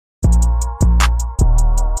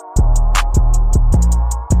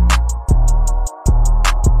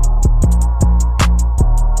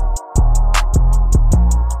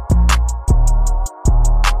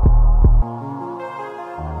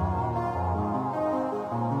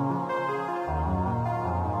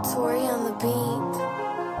beat.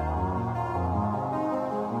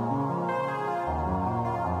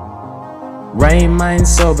 Right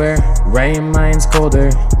mind's sober, right mind's colder.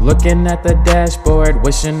 Looking at the dashboard,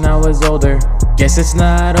 wishing I was older. Guess it's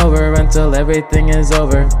not over until everything is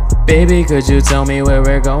over. Baby, could you tell me where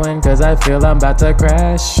we're going? Cause I feel I'm about to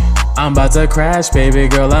crash. I'm about to crash, baby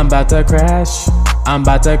girl, I'm about to crash. I'm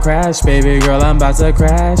about to crash, baby girl, I'm about to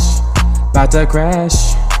crash. About to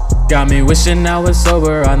crash. Got me wishing I was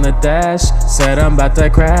sober on the dash. Said I'm about to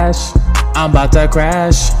crash. I'm about to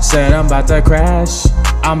crash. Said I'm about to crash.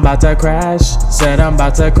 I'm about to crash. Said I'm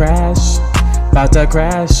about to crash. About to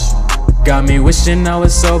crash. Got me wishing I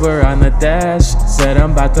was sober on the dash. Said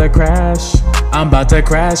I'm about to crash. I'm about to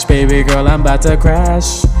crash, baby girl, I'm about to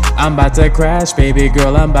crash. I'm about to crash, baby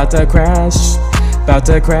girl, I'm about to crash. About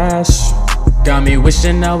to crash. Got me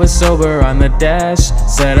wishing I was sober on the dash.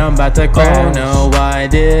 Said I'm about to crash. Oh no, why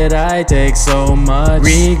did I take so much?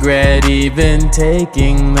 Regret even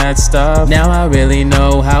taking that stuff. Now I really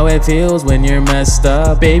know how it feels when you're messed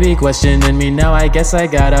up. Baby questioning me now, I guess I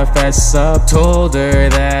gotta fess up. Told her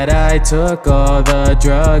that I took all the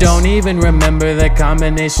drugs. Don't even remember the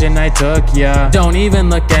combination I took, yeah. Don't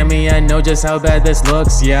even look at me, I know just how bad this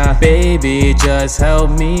looks, yeah. Baby, just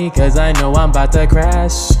help me, cause I know I'm about to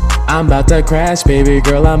crash. I'm about to crash, baby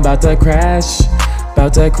girl, I'm about to crash.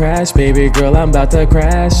 About to crash, baby girl, I'm about to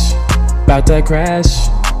crash. About to crash.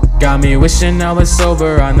 Got me wishing I was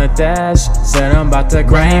sober on the dash. Said I'm about to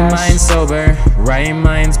crash. Right mind's sober, right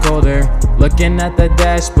mind's colder. Looking at the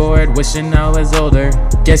dashboard, wishing I was older.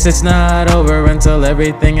 Guess it's not over until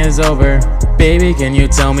everything is over. Baby, can you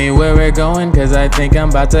tell me where we're going? Cause I think I'm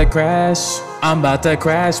about to crash. I'm about to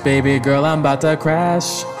crash, baby girl, I'm about to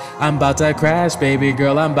crash. I'm about to crash, baby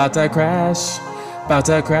girl, I'm about to crash. About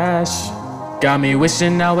to crash. Got me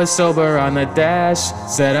wishing I was sober on the dash.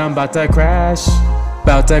 Said I'm about to crash.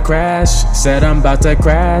 About to crash. Said I'm about to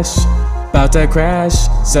crash. About to crash.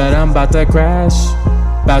 Said I'm about to crash.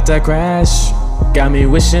 About to crash. Got me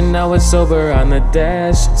wishing I was sober on the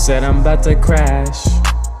dash. Said I'm about to crash.